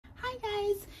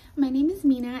My name is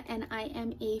Mina and I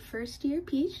am a first-year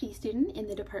PhD student in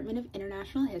the Department of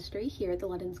International History here at the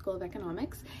London School of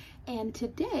Economics. And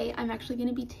today I'm actually going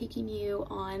to be taking you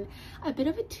on a bit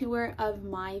of a tour of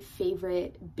my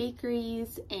favorite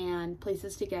bakeries and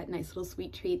places to get nice little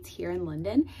sweet treats here in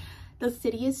London. The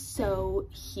city is so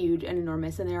huge and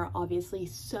enormous, and there are obviously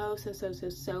so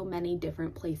many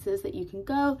different places that you can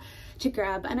go to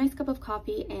grab a nice cup of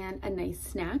coffee and a nice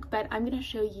snack, but I'm going to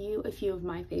show you a few of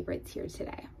my favorites here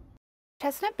today.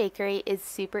 Chestnut Bakery is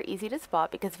super easy to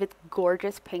spot because of its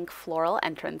gorgeous pink floral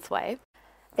entranceway.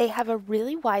 They have a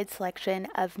really wide selection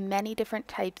of many different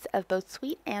types of both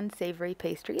sweet and savory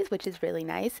pastries, which is really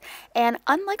nice. And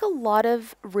unlike a lot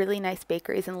of really nice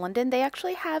bakeries in London, they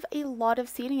actually have a lot of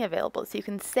seating available. So you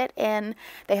can sit in,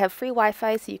 they have free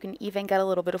Wi-Fi, so you can even get a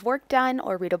little bit of work done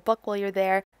or read a book while you're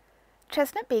there.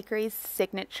 Chestnut Bakery's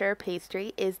signature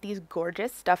pastry is these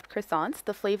gorgeous stuffed croissants.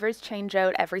 The flavors change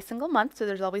out every single month, so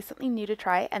there's always something new to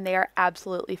try, and they are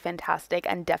absolutely fantastic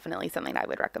and definitely something I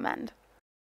would recommend.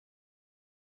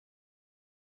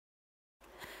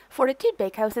 Fortitude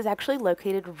Bakehouse is actually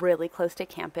located really close to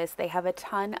campus. They have a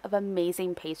ton of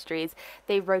amazing pastries.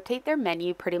 They rotate their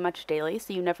menu pretty much daily,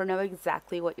 so you never know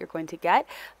exactly what you're going to get,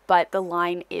 but the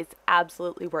line is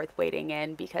absolutely worth waiting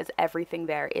in because everything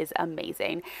there is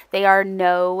amazing. They are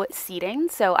no seating,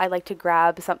 so I like to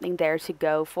grab something there to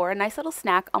go for a nice little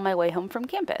snack on my way home from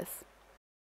campus.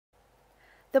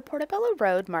 The Portobello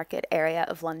Road market area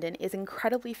of London is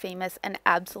incredibly famous and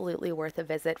absolutely worth a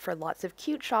visit for lots of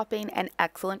cute shopping and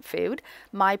excellent food.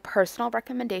 My personal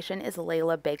recommendation is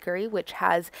Layla Bakery, which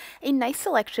has a nice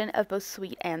selection of both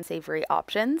sweet and savory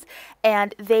options.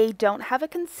 And they don't have a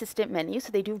consistent menu,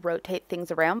 so they do rotate things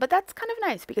around, but that's kind of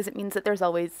nice because it means that there's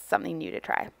always something new to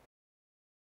try.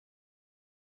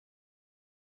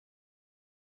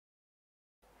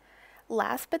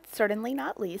 Last but certainly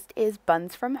not least is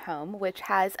Buns from Home, which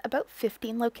has about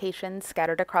 15 locations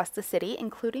scattered across the city,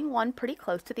 including one pretty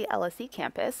close to the LSE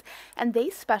campus, and they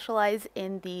specialize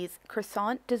in these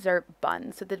croissant dessert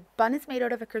buns. So the bun is made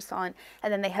out of a croissant,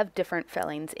 and then they have different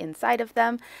fillings inside of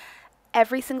them.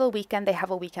 Every single weekend they have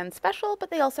a weekend special, but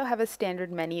they also have a standard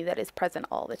menu that is present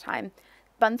all the time.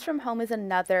 Buns from Home is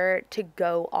another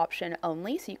to-go option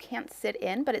only, so you can't sit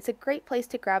in, but it's a great place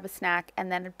to grab a snack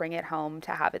and then bring it home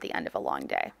to have at the end of a long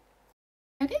day.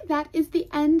 Okay, that is the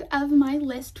end of my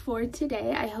list for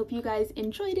today. I hope you guys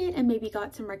enjoyed it and maybe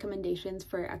got some recommendations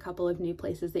for a couple of new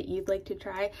places that you'd like to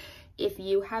try. If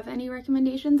you have any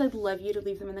recommendations, I'd love you to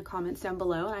leave them in the comments down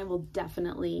below, and I will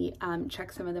definitely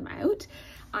check some of them out.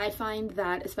 I find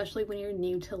that, especially when you're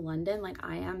new to London, like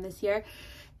I am this year,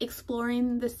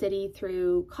 exploring the city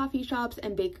through coffee shops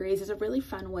and bakeries is a really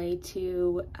fun way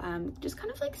to just kind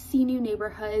of like see new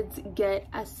neighborhoods, get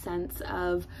a sense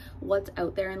of what's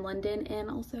out there in London,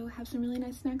 and also have some really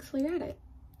nice snacks while you're at it.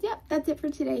 Yeah, that's it for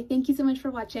today. Thank you so much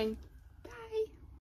for watching.